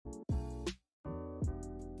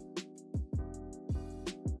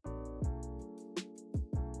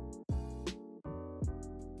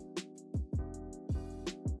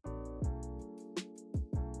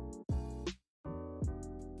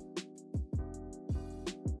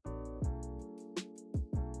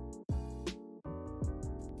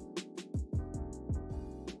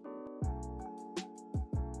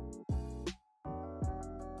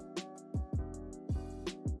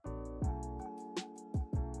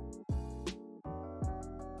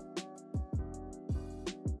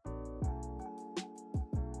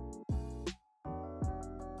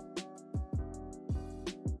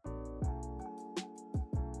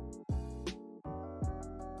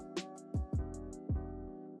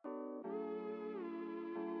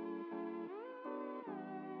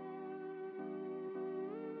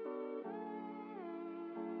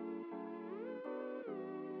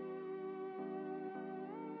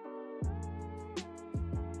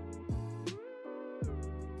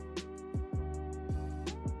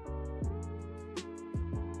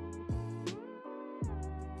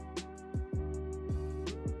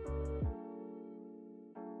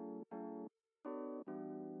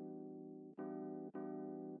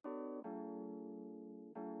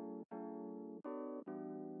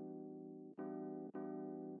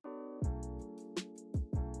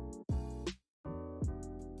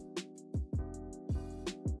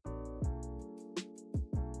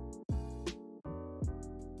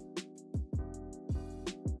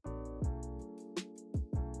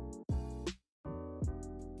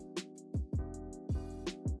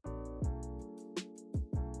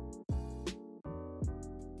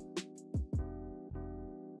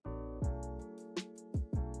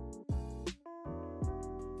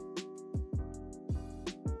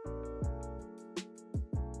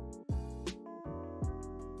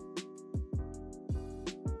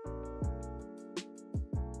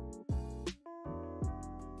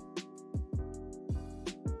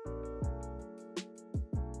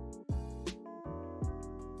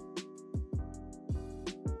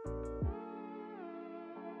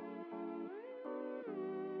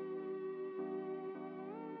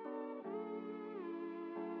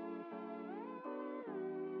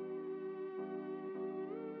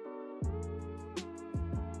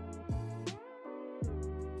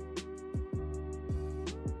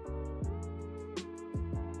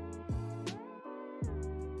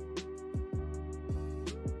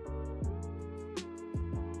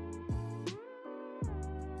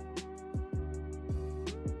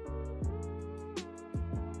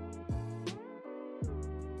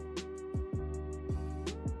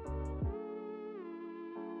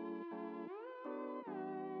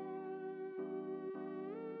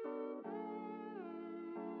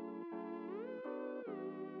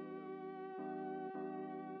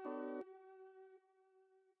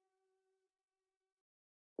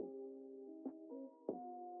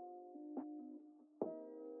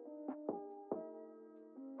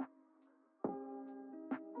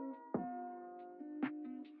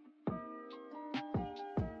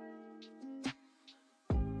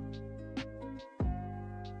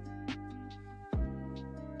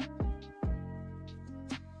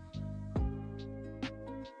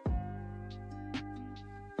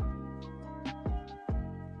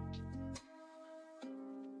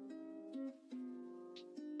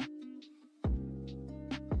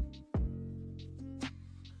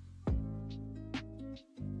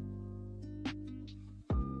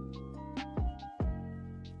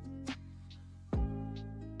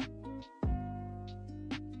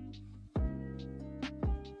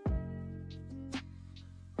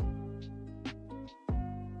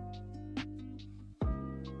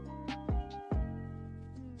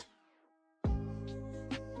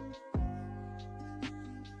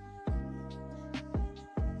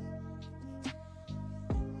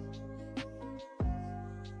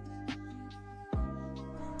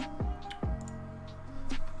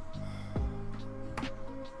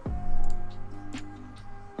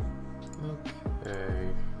Okay.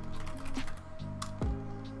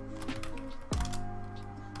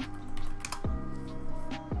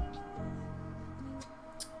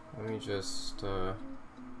 Let me just,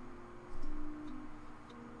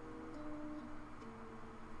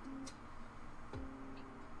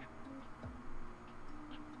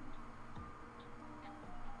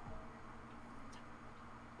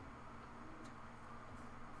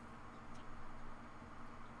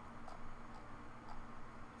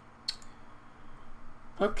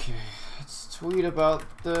 okay, let's tweet about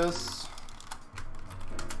this.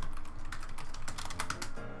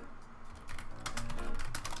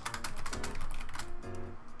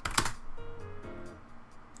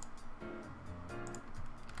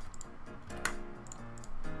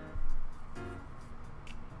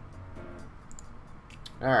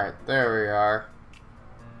 Alright, there we are.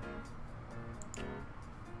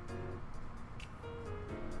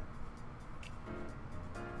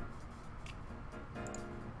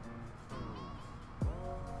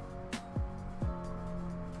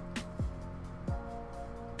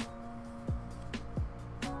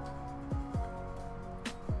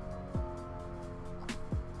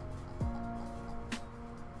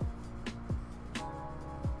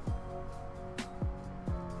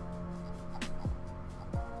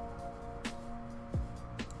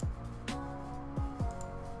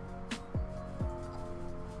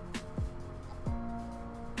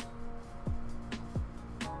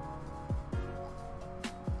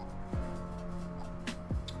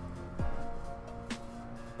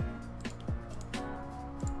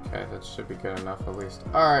 Okay, that should be good enough at least.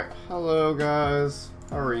 Alright, hello guys.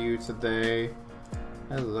 How are you today?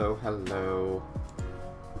 Hello, hello.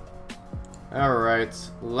 Alright,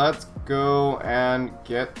 let's go and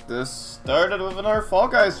get this started with our Fall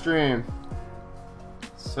Guys stream.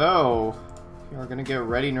 So, we are gonna get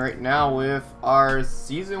ready right now with our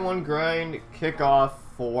Season 1 grind kickoff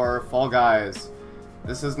for Fall Guys.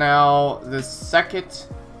 This is now the second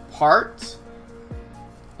part,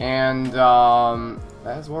 and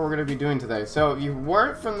that's what we're going to be doing today. So if you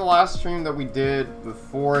weren't from the last stream that we did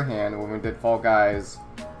beforehand, when we did Fall Guys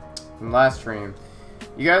in the last stream,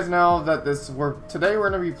 you guys know that today we're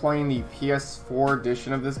going to be playing the PS4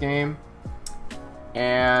 edition of this game,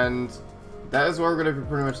 and that is what we're going to be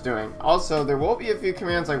pretty much doing. Also, there will be a few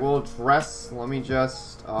commands I will address. Let me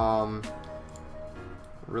just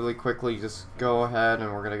really quickly just go ahead,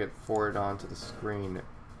 and we're going to get forward onto the screen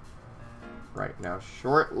right now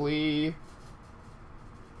shortly.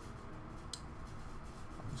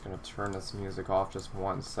 I'm just going to turn this music off just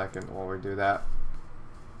 1 second while we do that.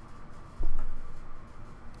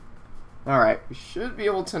 Alright, we should be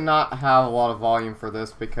able to not have a lot of volume for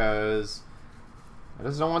this because I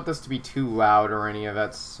just don't want this to be too loud or any of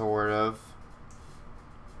that sort of.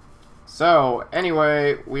 So,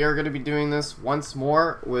 anyway, we are going to be doing this once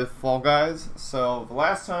more with Fall Guys. So, the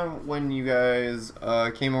last time when you guys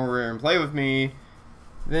came over here and played with me,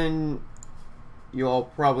 then you all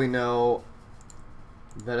probably know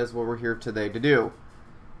that is what we're here today to do.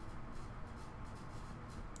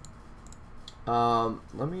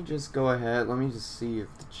 Let me just go ahead, let me just see if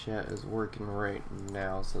the chat is working right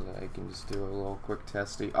now so that I can just do a little quick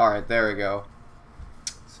testy. Alright, there we go.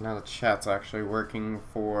 So now the chat's actually working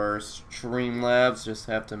for Streamlabs. Just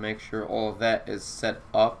have to make sure all of that is set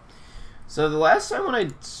up. So the last time when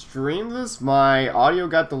I streamed this, my audio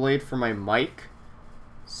got delayed for my mic.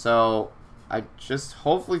 So I just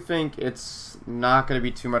hopefully think it's not going to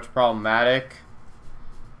be too much problematic,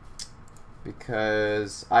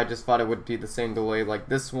 because I just thought it would be the same delay like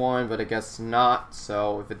this one, but I guess not.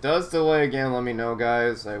 So if it does delay again, let me know,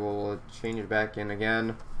 guys. I will change it back in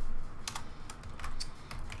again.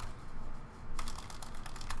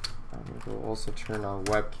 We'll also turn on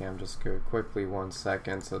webcam just go quickly 1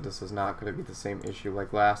 second, so this is not going to be the same issue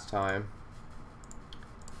like last time.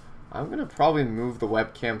 I'm going to probably move the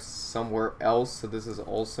webcam somewhere else so this is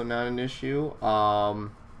also not an issue. I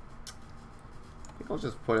think I'll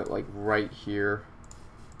just put it like right here.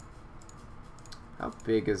 How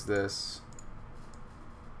big is this?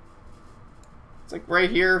 It's like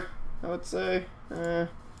right here, I would say.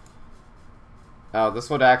 Oh, this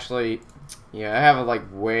would actually... Yeah, I have it like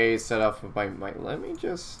way set up with my mic. Let me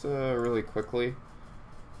just really quickly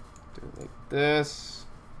do it like this.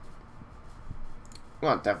 I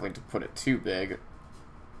want definitely to put it too big.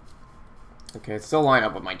 Okay, it's still line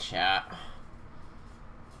up with my chat.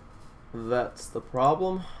 That's the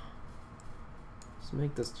problem. Let's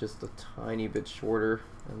make this just a tiny bit shorter,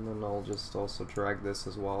 and then I'll just also drag this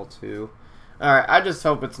as well too. Alright, I just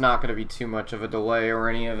hope it's not going to be too much of a delay or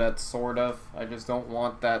any of that sort of. I just don't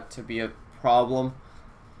want that to be a problem.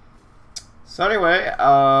 So anyway,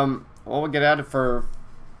 Well, we'll get at it for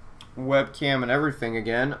webcam and everything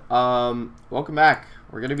again. Welcome back.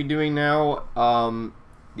 We're going to be doing now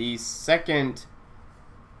the second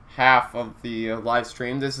half of the live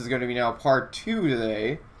stream. This is going to be now part 2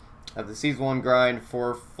 today of the Season 1 grind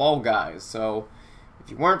for Fall Guys. So, if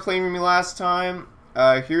you weren't playing with me last time,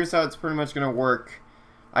 here's how it's pretty much going to work.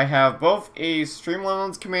 I have both a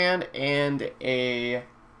Streamlabs command and a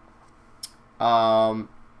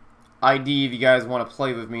ID if you guys want to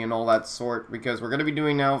play with me and all that sort, because we're going to be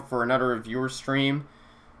doing now for another viewer stream.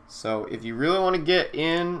 So if you really want to get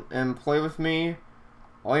in and play with me,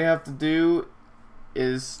 all you have to do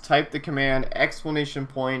is type the command exclamation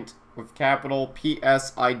point with capital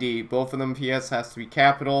PS ID. Both of them, PS has to be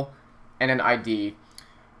capital, and an ID.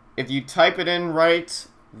 If you type it in right,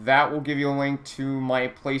 that will give you a link to my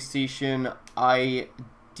PlayStation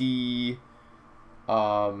ID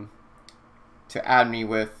to add me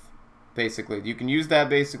with, basically. You can use that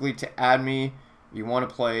basically to add me. You want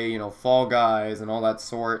to play, you know, Fall Guys and all that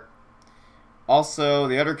sort. Also,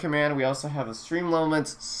 the other command, we also have a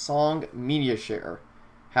Streamlabs Song Media Share.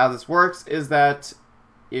 How this works is that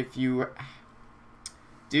if you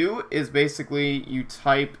do is basically you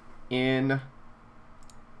type in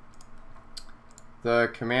the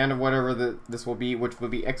command of whatever this will be, which will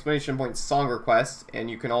be exclamation point song request,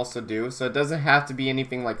 and you can also do, so it doesn't have to be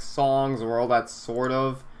anything like songs or all that sort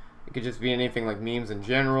of, it could just be anything like memes in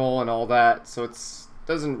general and all that, so it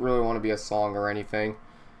doesn't really want to be a song or anything.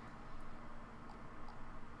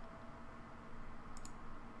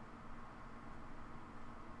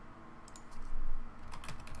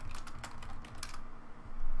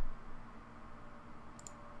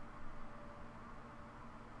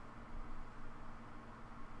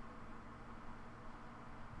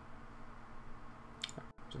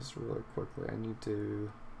 Just really quickly, I need to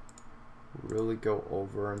really go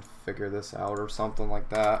over and figure this out or something like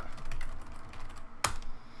that.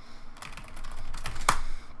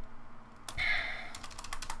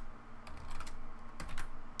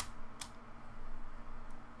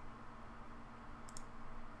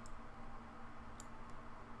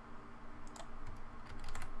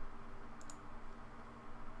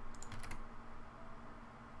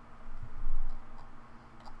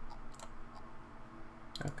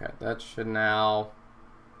 Okay, that should now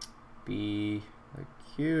be the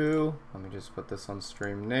queue. Let me just put this on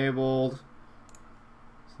stream enabled.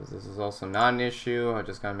 So this is also not an issue. I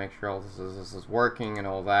just gotta make sure all this is working and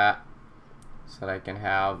all that, so that I can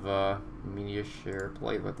have media share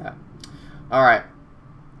played with that. Alright,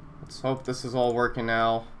 let's hope this is all working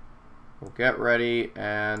now. We'll get ready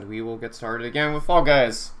and we will get started again with Fall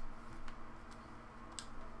Guys.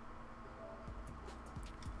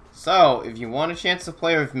 So, if you want a chance to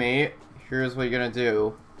play with me, here's what you're going to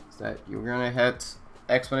do. Is that you're going to hit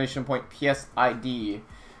exclamation point PS ID,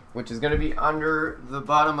 which is going to be under the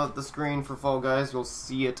bottom of the screen for Fall Guys. You'll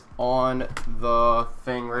see it on the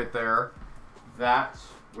thing right there. That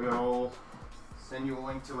will send you a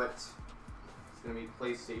link to it. It's going to be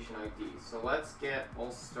PlayStation ID. So let's get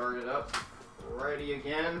all started up. Ready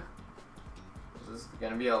again. This is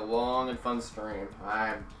going to be a long and fun stream.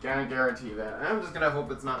 I'm going to guarantee that. I'm just going to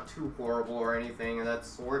hope it's not too horrible or anything of that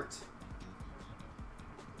sort.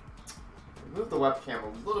 Move the webcam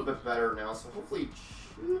a little bit better now, so hopefully it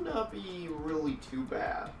should not be really too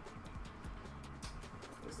bad.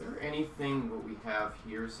 Is there anything that we have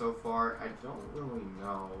here so far? I don't really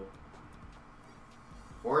know.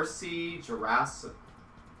 Horsey, Jurassica.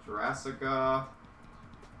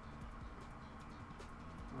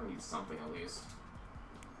 I need something at least.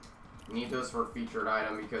 Need those for a featured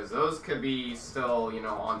item because those could be still, you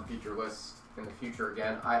know, on feature list in the future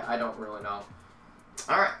again. I don't really know.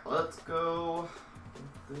 Alright, let's go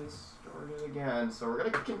get this started again. So we're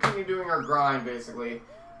going to continue doing our grind, basically.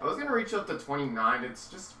 I was going to reach up to 29. It's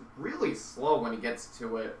just really slow when it gets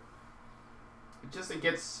to it. It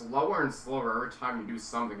gets slower and slower every time you do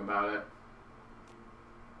something about it.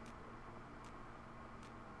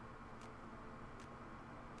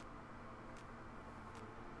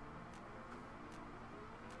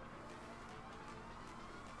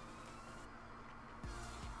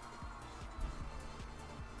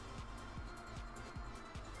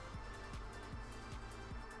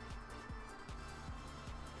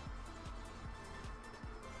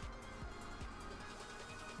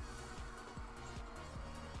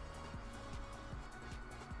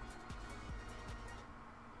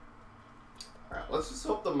 Let's just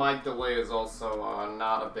hope the mic delay is also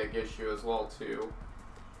not a big issue as well, too.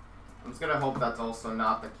 I'm just gonna hope that's also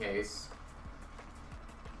not the case.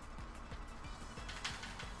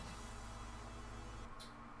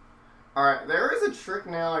 Alright, there is a trick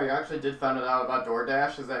now, I actually did find it out about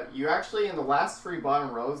DoorDash, is that you actually, in the last 3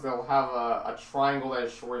 bottom rows, they'll have a triangle that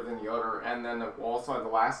is shorter than the other, and then also at the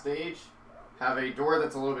last stage, have a door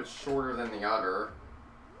that's a little bit shorter than the other.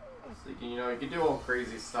 So you can, you can do all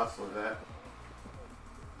crazy stuff with it.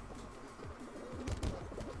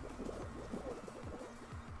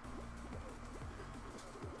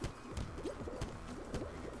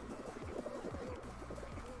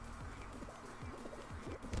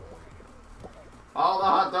 Oh, the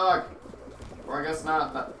hot dog! Or I guess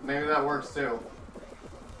not. Maybe that works too.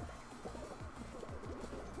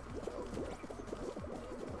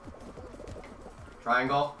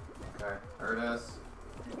 Triangle. Okay, there it is.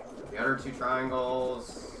 The other 2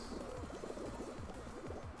 triangles.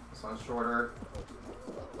 This one's shorter.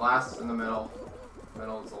 Last in the middle.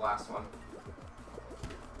 Middle is the last one.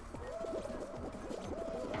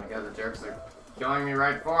 Oh my god, the jerks are killing me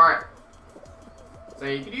right for it! So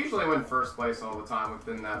you can usually win first place all the time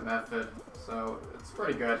within that method, so it's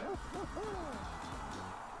pretty good.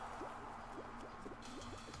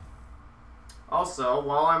 Also,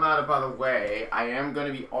 while I'm out of by the way, I am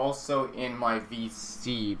going to be also in my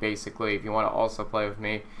VC, basically, if you want to also play with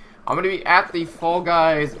me. I'm going to be at the Fall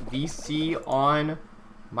Guys VC on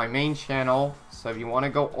my main channel, so if you want to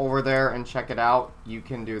go over there and check it out, you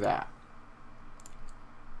can do that.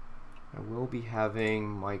 I will be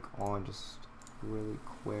having mic on just really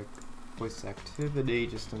quick voice activity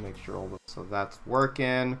just to make sure all the so that's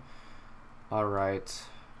working. Alright.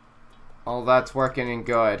 All that's working and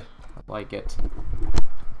good. I like it.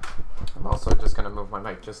 I'm also just gonna move my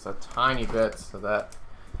mic just a tiny bit so that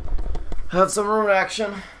I have some room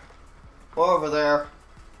action over there.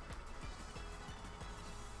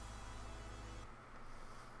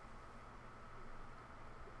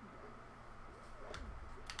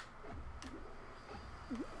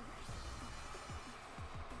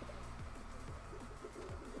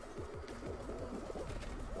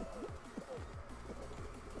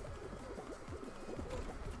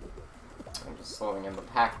 Slowing in the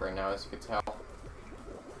pack right now, as you can tell.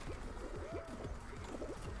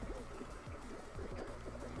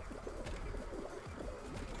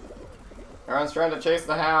 Everyone's trying to chase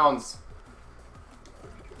the hounds.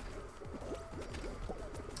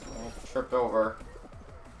 I tripped over.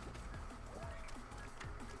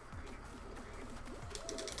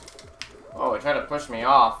 Oh, he tried to push me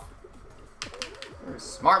off. You're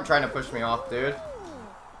smart trying to push me off, dude.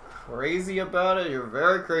 Crazy about it? You're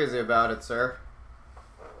very crazy about it, sir.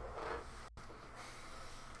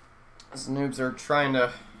 These noobs are trying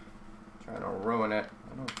to ruin it.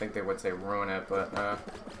 I don't think they would say ruin it, but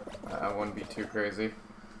I wouldn't be too crazy.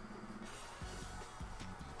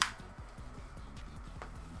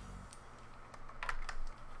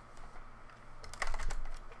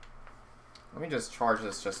 Let me just charge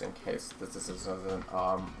this just in case this doesn't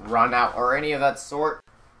run out or any of that sort.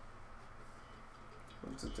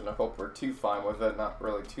 I'm just gonna hope we're too fine with it, not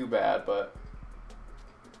really too bad, but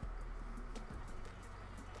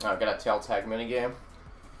I got a tail tag minigame.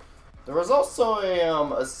 There was also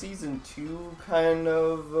a season 2 kind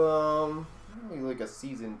of not really like a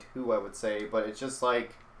season 2 I would say, but it's just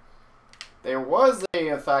like there was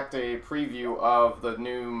in fact a preview of the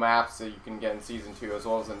new maps that you can get in season 2 as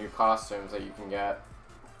well as the new costumes that you can get.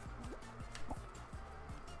 I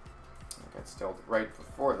think it's still right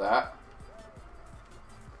before that.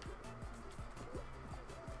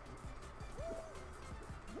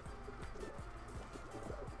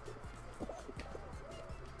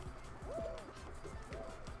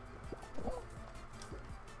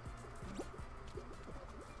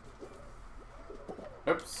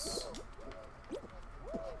 Oops.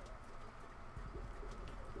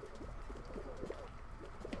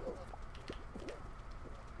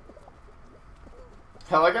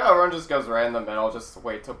 I like how everyone just goes right in the middle just to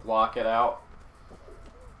wait to block it out.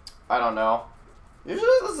 I don't know. Usually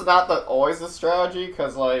this is not always the strategy,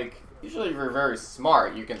 because like, usually if you're very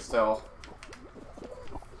smart, you can still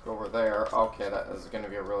go over there. Okay, that is going to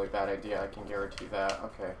be a really bad idea, I can guarantee that.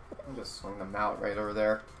 Okay, I'll just swing them out right over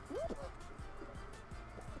there.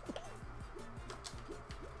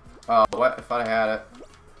 Oh, what if I had it?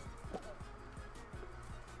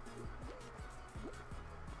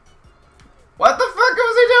 What the fuck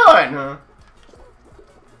was he doing? Huh?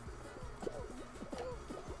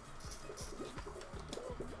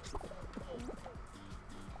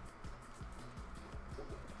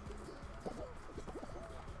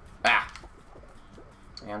 Ah.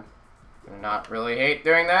 Man, I do not really hate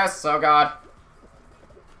doing this, oh god.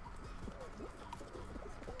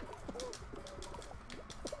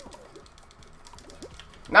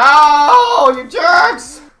 No, you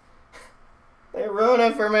jerks! They ruined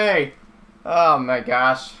it for me. Oh my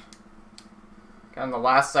gosh. Got in the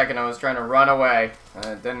last second I was trying to run away, and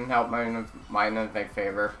it didn't help my in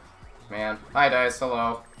favor. Man. Hi, Dice.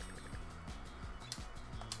 Hello.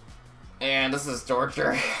 And this is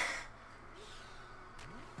torture.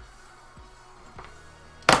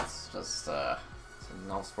 It's just, something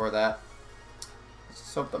else for that.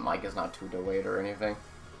 Just hope the mic is not too delayed or anything.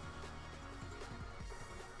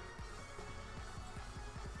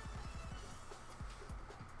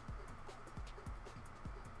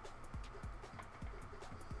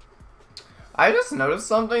 I just noticed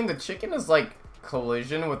something. The chicken is like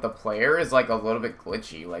collision with the player is like a little bit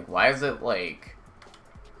glitchy. Like, why is it like?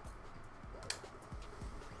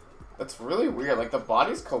 It's really weird. Like, the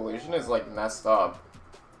body's collision is like messed up.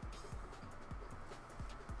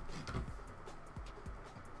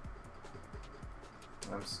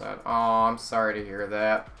 I'm sad. Oh, I'm sorry to hear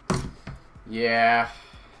that. Yeah,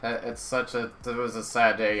 it was a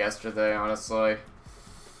sad day yesterday, honestly. It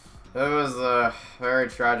was a very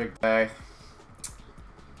tragic day.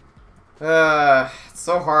 It's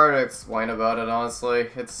so hard to explain about it, honestly.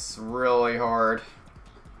 It's really hard.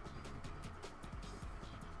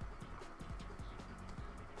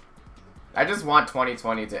 I just want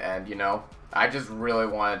 2020 to end, you know? I just really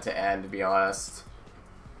want it to end, to be honest.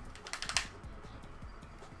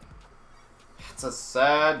 It's a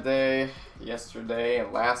sad day yesterday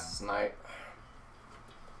and last night.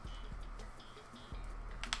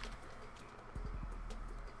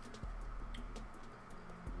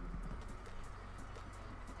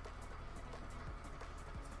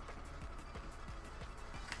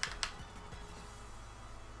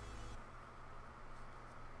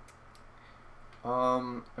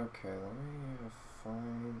 Okay, let me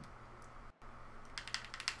find...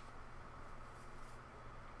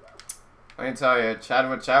 Let me tell you,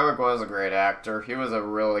 Chadwick was a great actor. He was a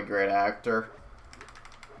really great actor.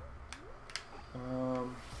 Okay,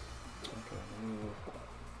 let me...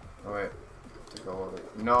 Oh, wait. To go over...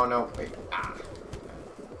 No, wait. Ah!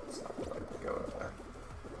 It's not going to go over there.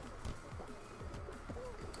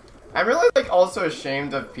 I'm really, like, also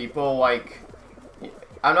ashamed of people, like...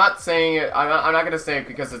 I'm not saying it, I'm not gonna say it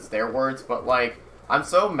because it's their words, but, like, I'm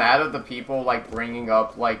so mad at the people, like, bringing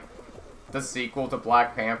up, like, the sequel to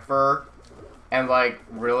Black Panther, and, like,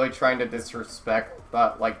 really trying to disrespect,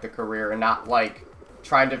 like, the career, and not, like,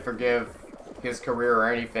 trying to forgive his career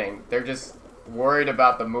or anything. They're just worried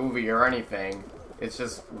about the movie or anything. It's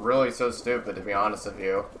just really so stupid, to be honest with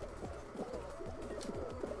you.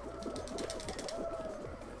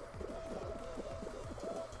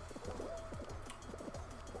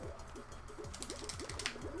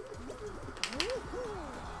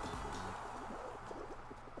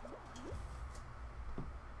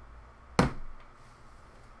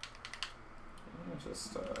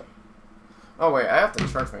 Oh wait, I have to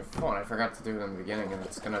charge my phone. I forgot to do it in the beginning, and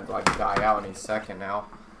it's gonna like die out any second now.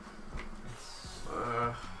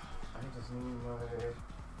 I just need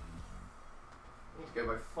to get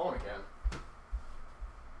my phone again.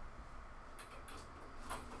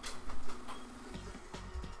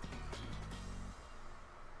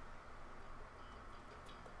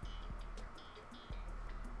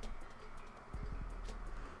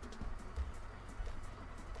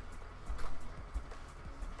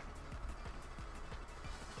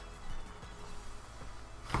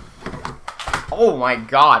 Oh my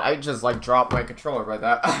god, I just like dropped my controller by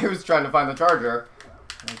that. I was trying to find the charger.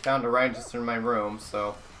 I found it right just in my room,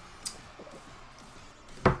 so.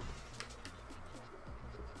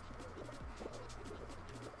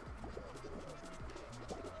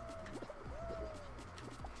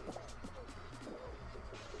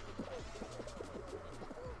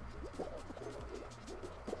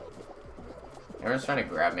 Everyone's trying to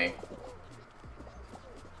grab me.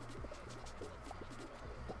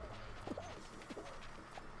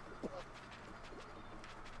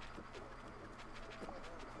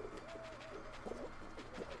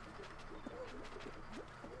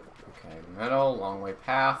 Middle, long way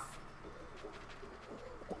path.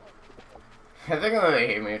 I think they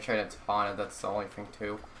hate me trying to taunt it, that's the only thing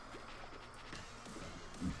too.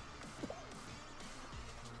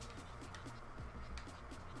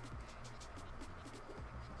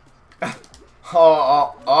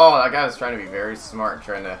 Oh, that guy was trying to be very smart,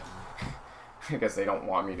 trying to... I guess they don't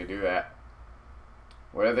want me to do that.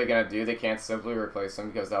 What are they gonna do? They can't simply replace him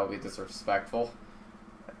because that would be disrespectful.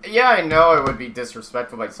 Yeah, I know it would be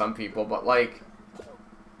disrespectful by some people, but, like,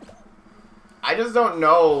 I just don't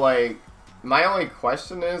know, like, my only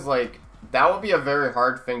question is, like, that would be a very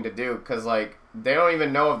hard thing to do, because, like, they don't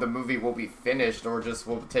even know if the movie will be finished or just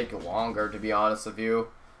will take longer, to be honest with you.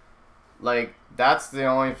 Like, that's the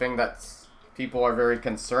only thing that people are very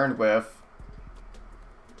concerned with.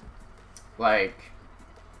 Like,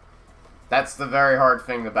 that's the very hard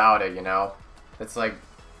thing about it, you know? It's like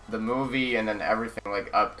the movie and then everything like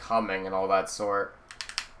upcoming and all that sort.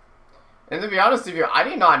 And to be honest with you, I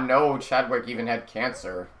did not know Chadwick even had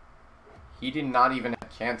cancer. He did not even have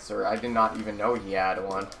cancer. I did not even know he had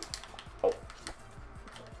one. Oh.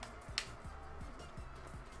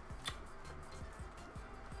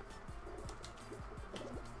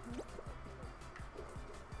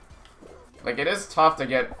 Like, it is tough to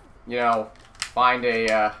get, you know, find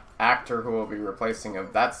a actor who will be replacing him.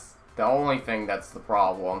 That's the only thing that's the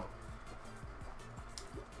problem.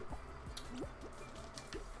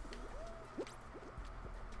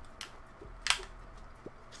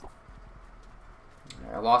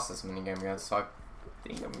 I lost this minigame again, so I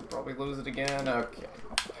think I'm gonna probably lose it again. Okay.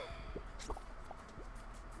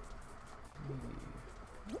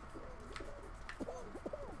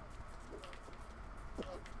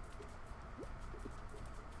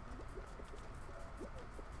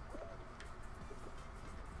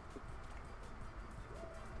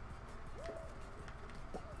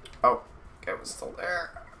 Oh, it was still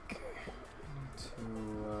there. Okay.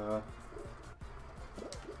 To,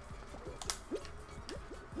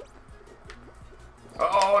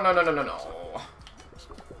 Oh, no, no, no, no, no. Oh,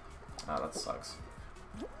 that sucks.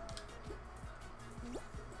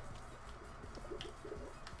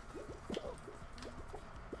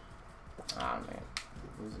 Ah, man.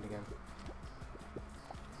 Lose it again.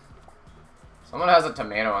 Someone has a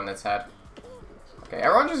tomato on its head. Okay,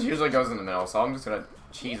 everyone just usually goes in the middle, so I'm just gonna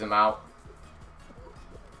cheese them out.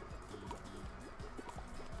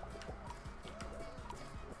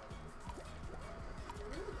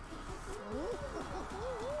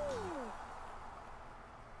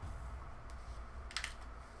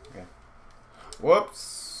 Okay.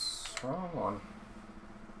 Whoops. Wrong one.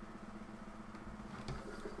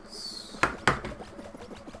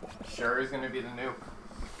 Sure, he's gonna be the nuke.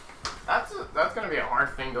 That's gonna be a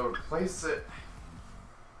hard thing to replace it.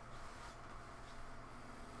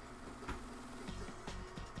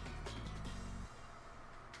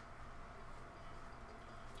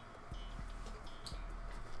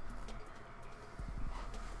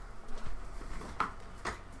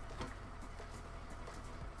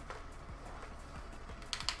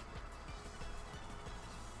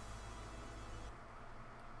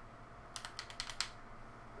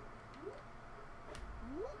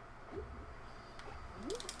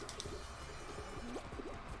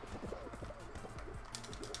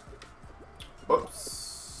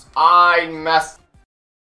 Whoops. I messed.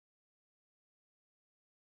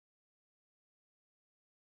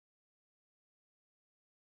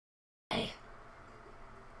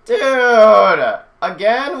 Dude!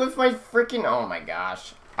 Again with my freaking. Oh my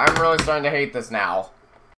gosh. I'm really starting to hate this now.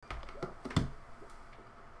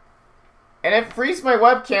 And it freezed my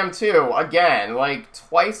webcam too. Again. Like,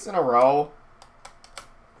 twice in a row.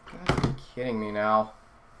 God, you're kidding me now.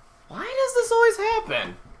 Why does this always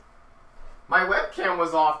happen? My webcam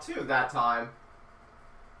was off too that time.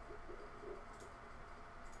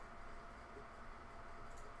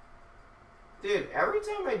 Dude, every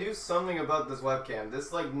time I do something about this webcam,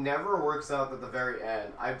 this like never works out at the very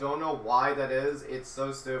end. I don't know why that is. It's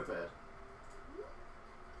so stupid.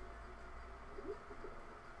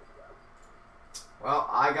 Well,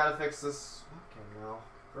 I gotta fix this webcam now.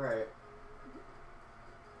 Great.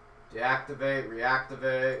 Deactivate,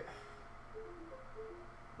 reactivate.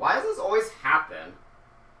 Why does this always happen?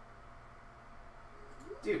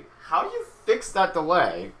 Dude, how do you fix that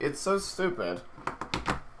delay? It's so stupid.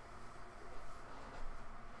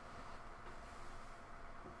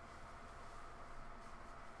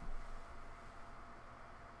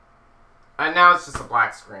 And now it's just a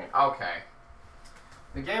black screen. Okay.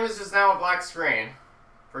 The game is just now a black screen.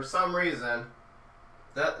 For some reason.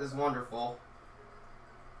 That is wonderful.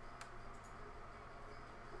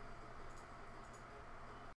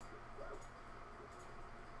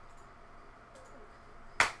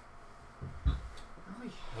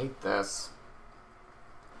 I hate this.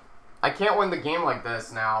 I can't win the game like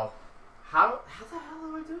this now. How the hell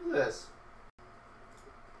do I do this?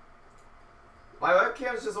 My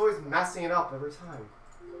webcam is just always messing it up every time.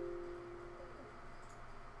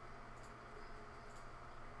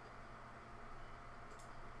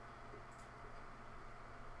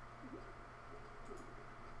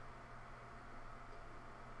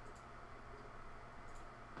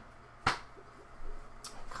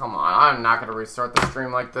 Come on, I'm not gonna restart the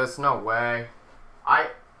stream like this. No way. I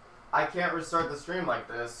can't restart the stream like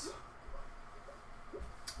this.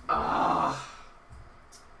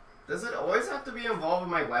 Does it always have to be involved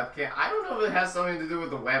with my webcam? I don't know if it has something to do with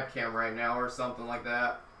the webcam right now or something like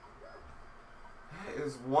that. That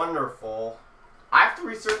is wonderful. I have to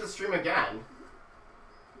restart the stream again.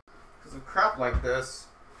 Because of crap like this.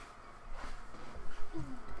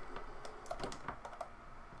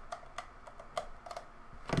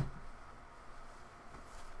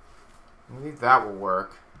 Maybe that will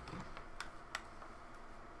work.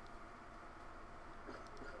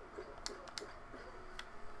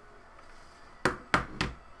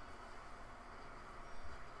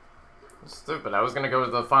 Stupid. I was gonna go to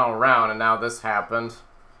the final round and now this happened.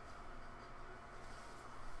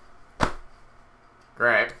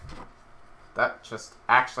 Great. That just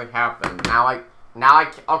actually happened. Now I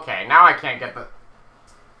can't get the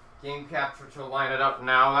game capture to line it up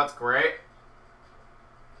now. That's great.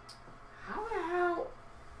 How the hell?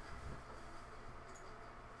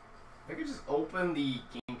 I could just open the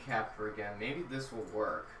game capture again. Maybe this will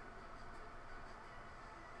work.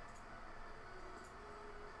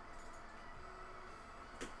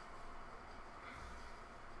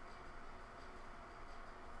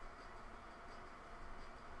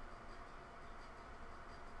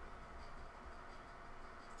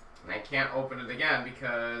 And I can't open it again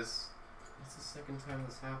because it's the second time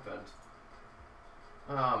this happened.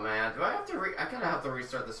 Oh man, do I have to I gotta have to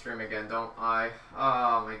restart the stream again, don't I?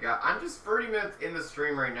 Oh my god, I'm just 30 minutes in the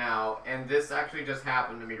stream right now, and this actually just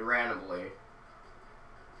happened to me randomly.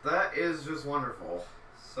 That is just wonderful.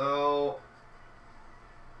 So,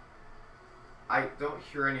 I don't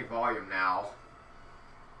hear any volume now.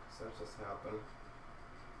 So that just happened.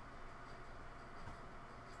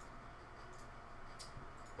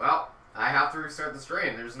 Well, I have to restart the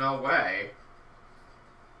stream, there's no way.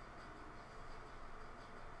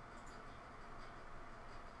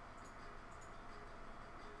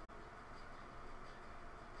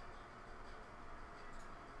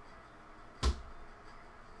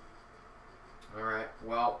 Alright,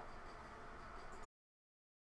 well,